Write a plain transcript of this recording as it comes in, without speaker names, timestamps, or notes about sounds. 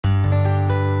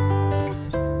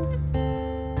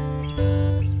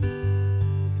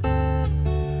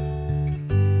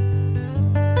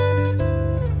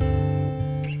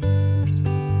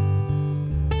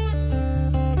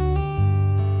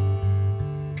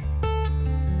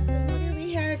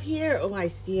here. Oh, I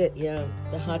see it. Yeah,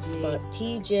 the hot spot.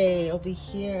 TJ over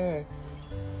here.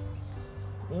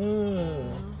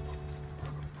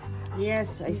 Yes,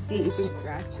 I see. Even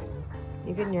scratching.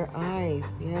 Even your eyes.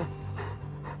 Yes.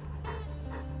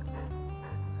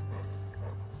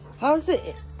 How's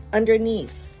it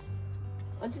underneath?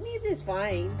 Underneath is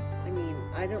fine. I mean,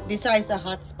 I don't. Besides the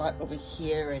hot spot over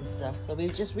here and stuff. So we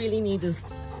just really need to.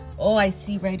 Oh, I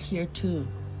see right here too.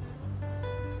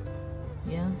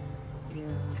 Yeah. Yeah.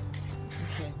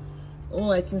 Okay.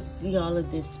 Oh, I can see all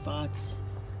of these spots.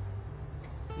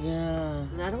 Yeah.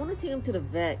 And I don't want to take them to the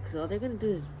vet because all they're gonna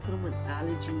do is put them with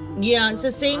allergy. Yeah, it's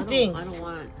the same thing. I don't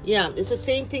want. Yeah, it's the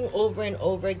same thing over and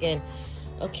over again.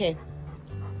 Okay.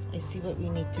 I see what we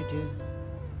need to do.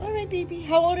 All right, baby.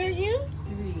 How old are you?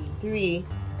 3.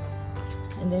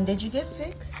 And then did you get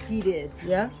fixed? He did.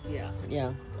 Yeah? Yeah.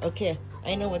 Yeah. Okay.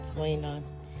 I know what's going on.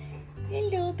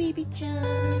 Hello, baby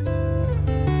John.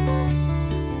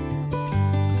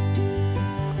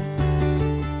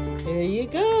 There you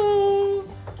go.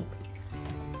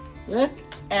 Look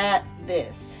at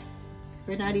this.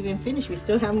 We're not even finished. We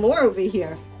still have more over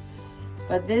here.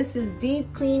 But this is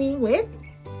deep cleaning with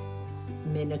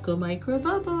Minicle Micro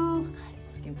Bubble. God,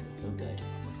 this skin feels so good.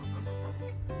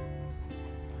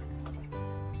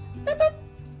 Boop, boop.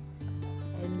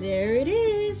 And there it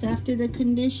is after the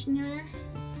conditioner.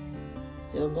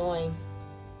 Still going.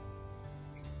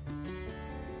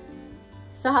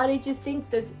 So how did you think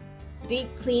the deep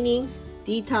cleaning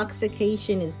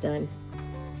detoxification is done?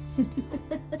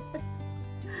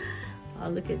 Oh,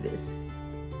 look at this.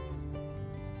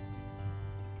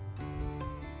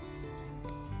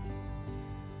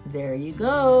 There you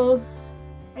go.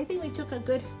 I think we took a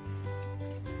good,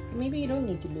 maybe you don't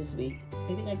need to lose weight.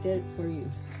 I think I did it for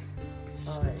you.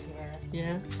 All right.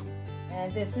 Yeah.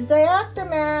 And this is the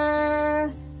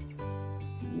aftermath.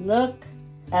 Look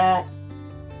at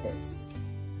this.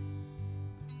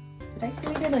 Did I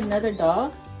create another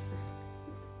dog?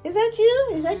 Is that you?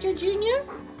 Is that your junior?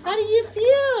 How do you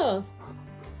feel?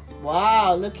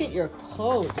 Wow, look at your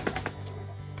coat.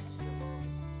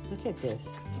 Look at this.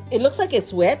 It looks like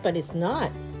it's wet, but it's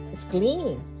not. It's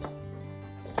clean.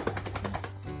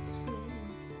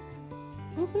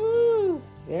 Woohoo!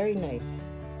 Very nice.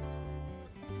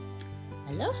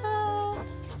 Aloha!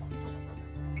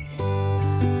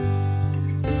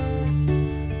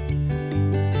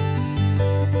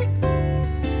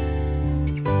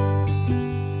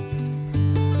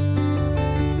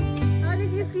 How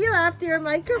did you feel after your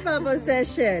micro bubble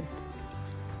session?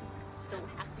 So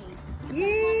happy.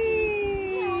 Yay!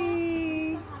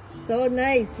 So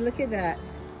nice. Look at that.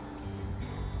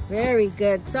 Very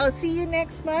good. So I'll see you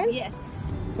next month?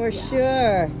 Yes. For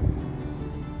sure.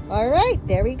 All right,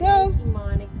 there we go. Thank you,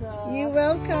 Monica. You're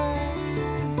welcome.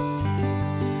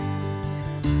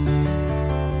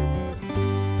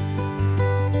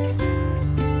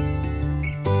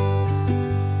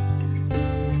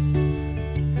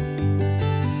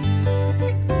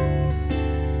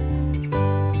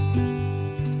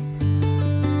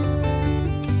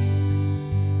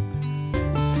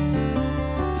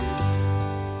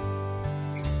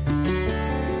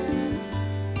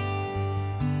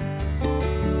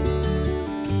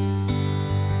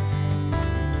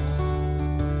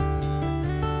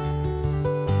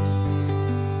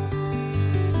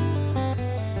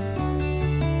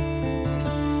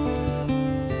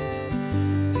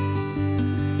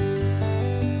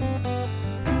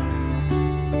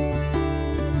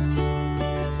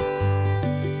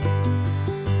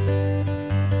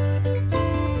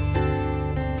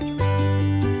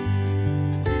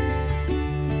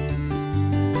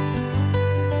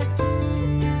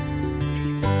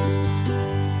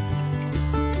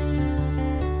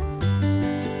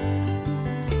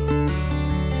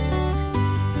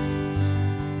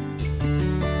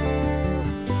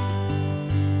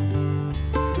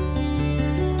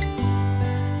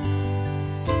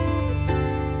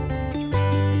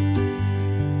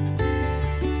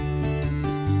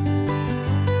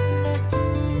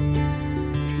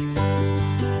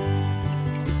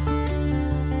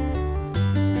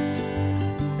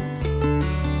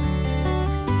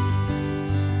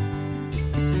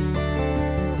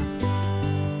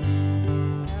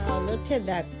 Look at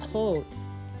that coat.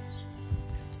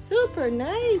 Super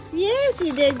nice. Yes,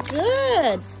 you did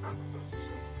good.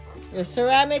 Your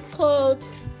ceramic coat.